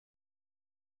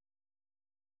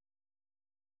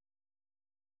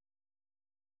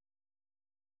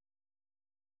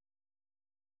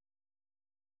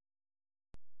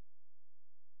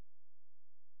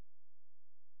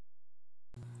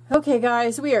Okay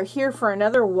guys, we are here for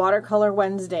another Watercolor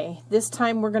Wednesday. This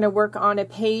time we're going to work on a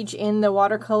page in the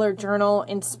Watercolor Journal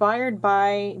inspired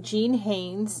by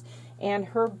Haines and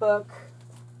her book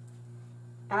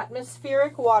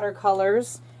Atmospheric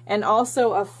Watercolors, and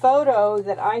also a photo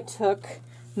that I took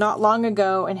not long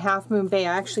ago in Half Moon Bay.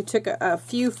 I actually took a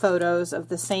few photos of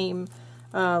the same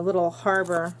little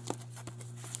harbor.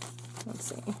 Let's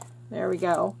see. There we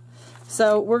go.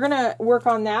 So we're going to work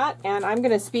on that, and I'm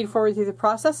going to speed forward through the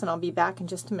process, and I'll be back in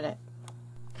just a minute.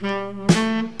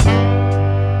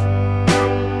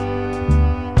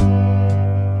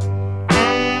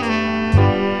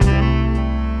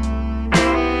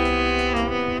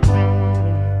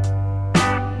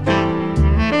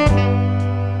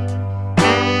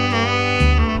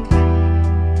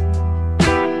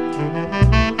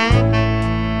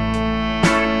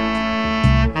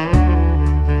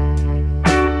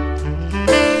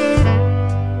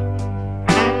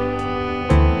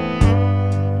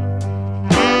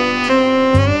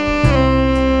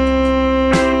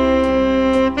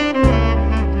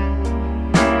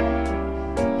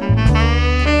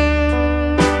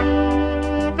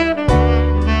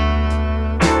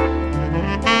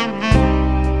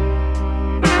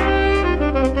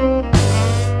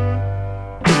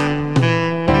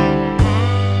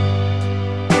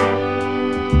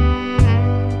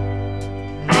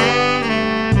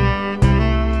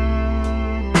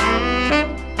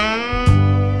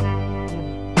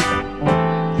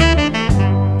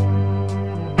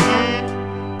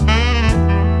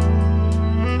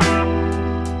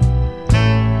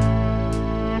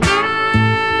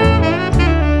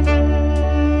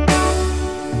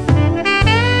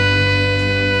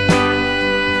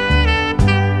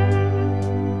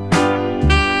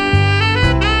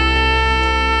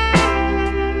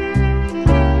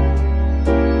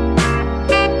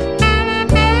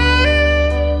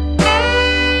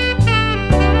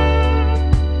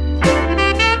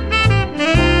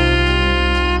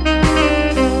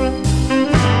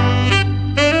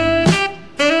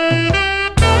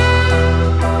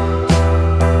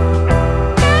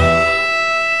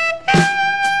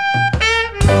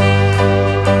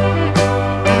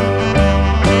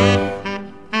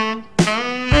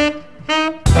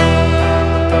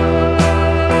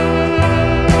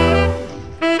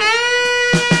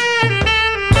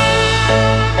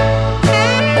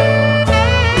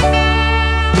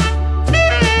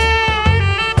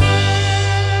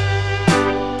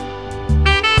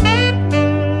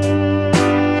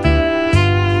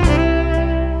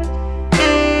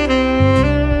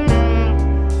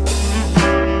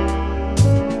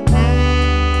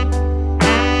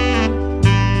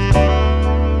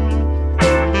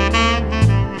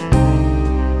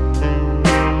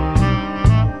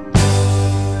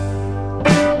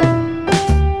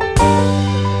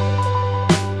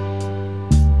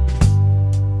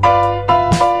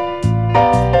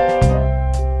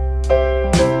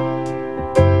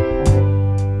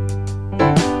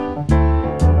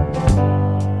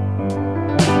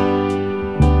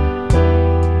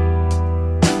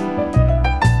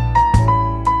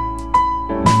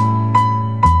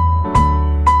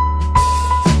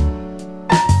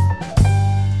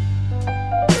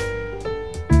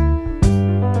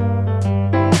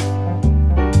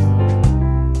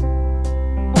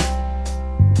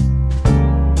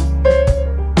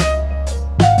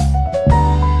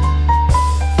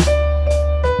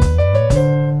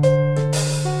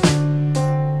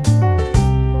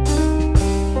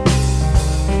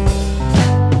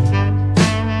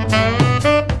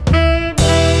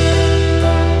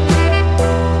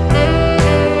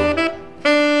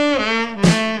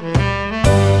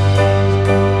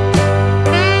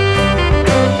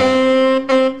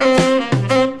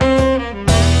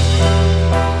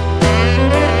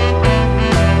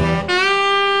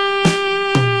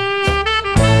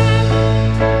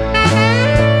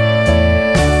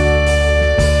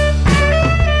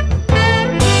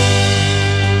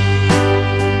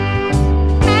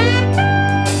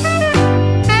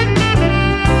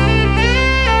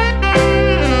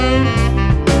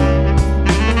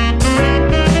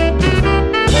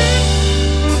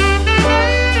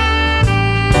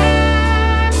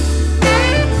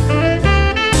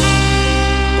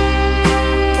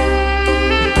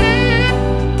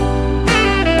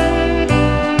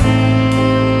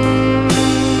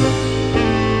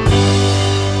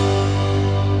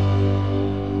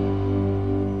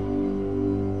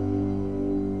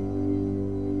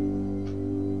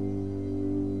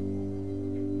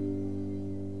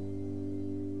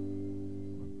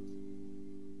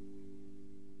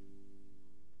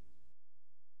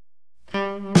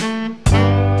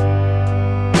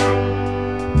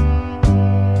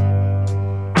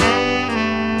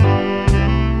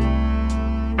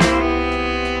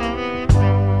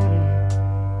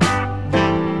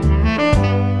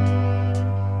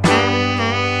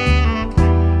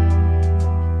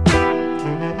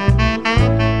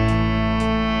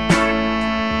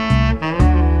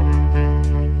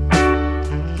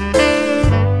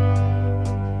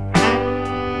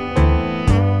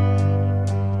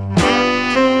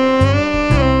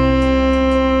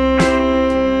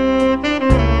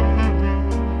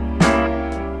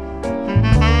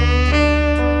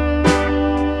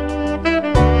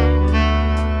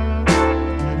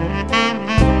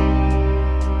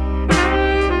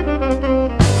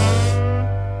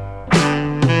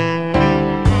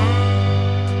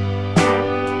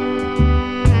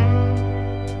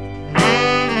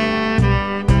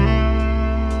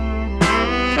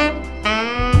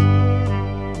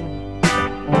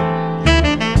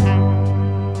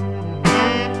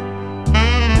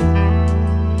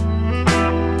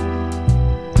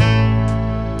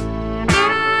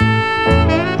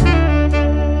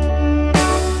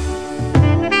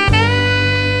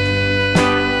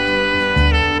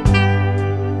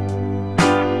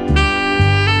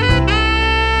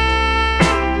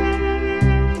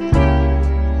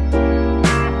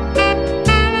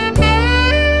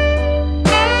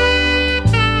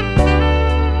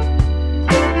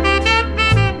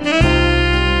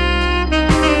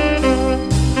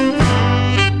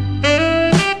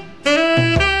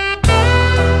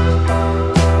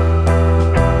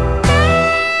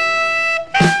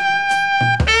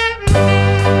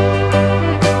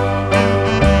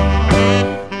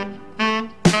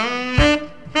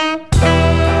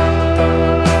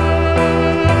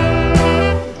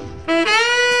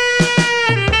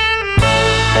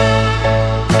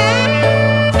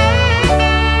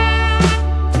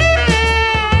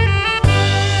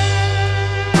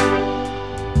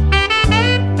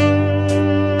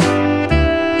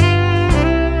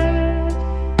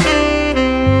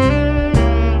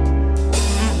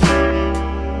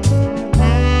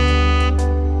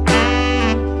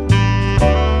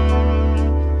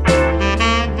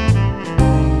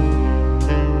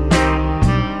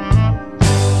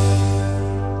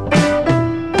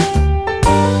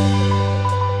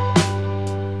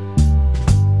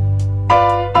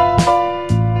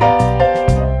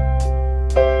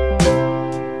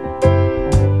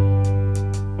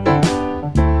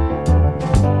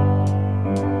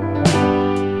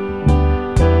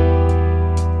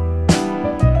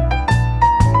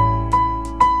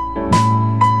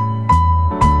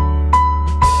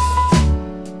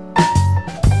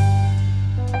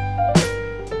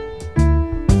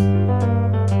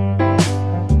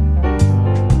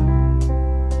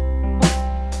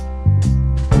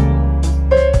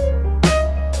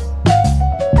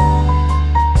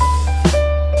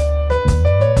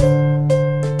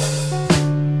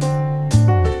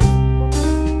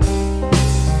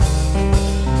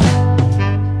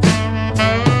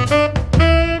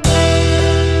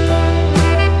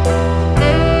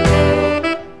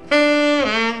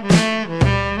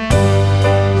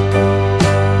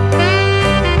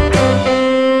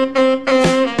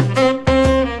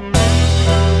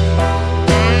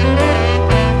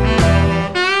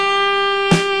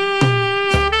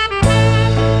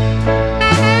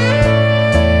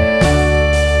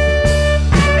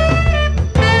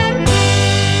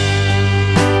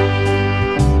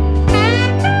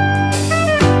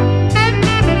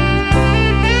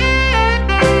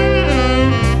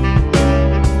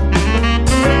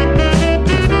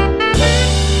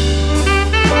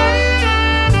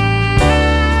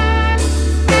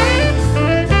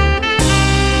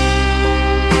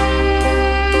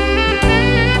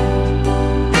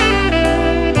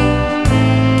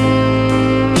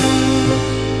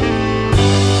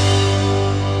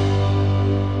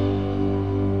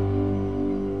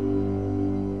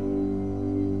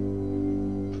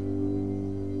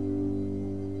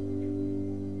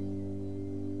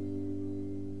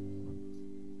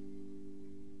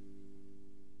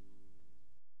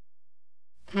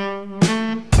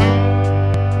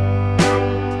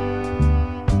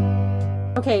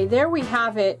 Okay, there we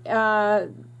have it. I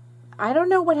don't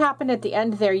know what happened at the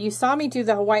end there. You saw me do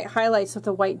the white highlights with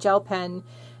the white gel pen.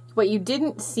 What you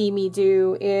didn't see me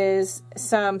do is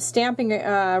some stamping,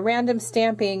 random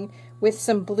stamping with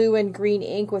some blue and green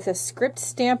ink with a script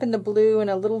stamp in the blue and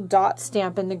a little dot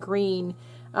stamp in the green.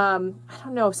 I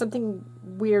don't know, something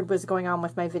weird was going on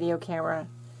with my video camera.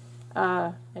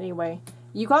 Anyway,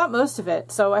 you got most of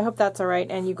it, so I hope that's all right,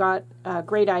 and you got a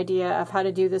great idea of how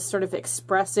to do this sort of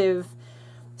expressive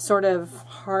sort of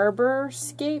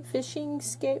harbor-scape,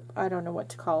 fishing-scape, I don't know what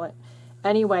to call it.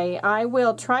 Anyway, I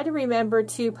will try to remember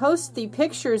to post the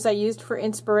pictures I used for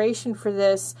inspiration for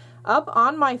this up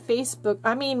on my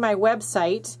my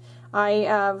website. I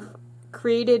have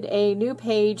created a new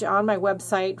page on my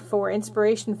website for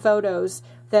inspiration photos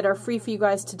that are free for you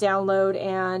guys to download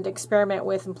and experiment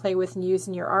with and play with and use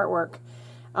in your artwork.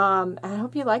 I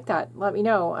hope you like that. Let me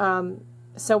know.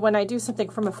 So when I do something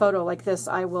from a photo like this,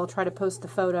 I will try to post the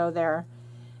photo there.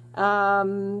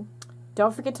 Don't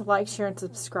forget to like, share, and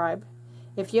subscribe.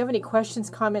 If you have any questions,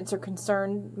 comments, or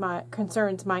concerns,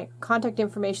 my contact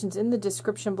information is in the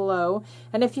description below.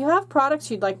 And if you have products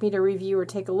you'd like me to review or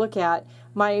take a look at,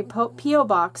 my P.O.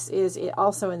 box is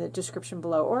also in the description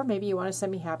below. Or maybe you want to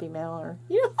send me Happy Mail or,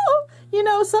 you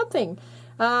know, something.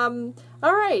 All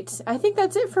right, I think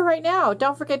that's it for right now.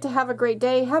 Don't forget to have a great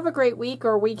day, have a great week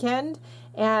or weekend,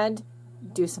 and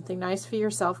do something nice for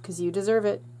yourself because you deserve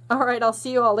it. All right, I'll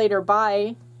see you all later.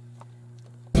 Bye.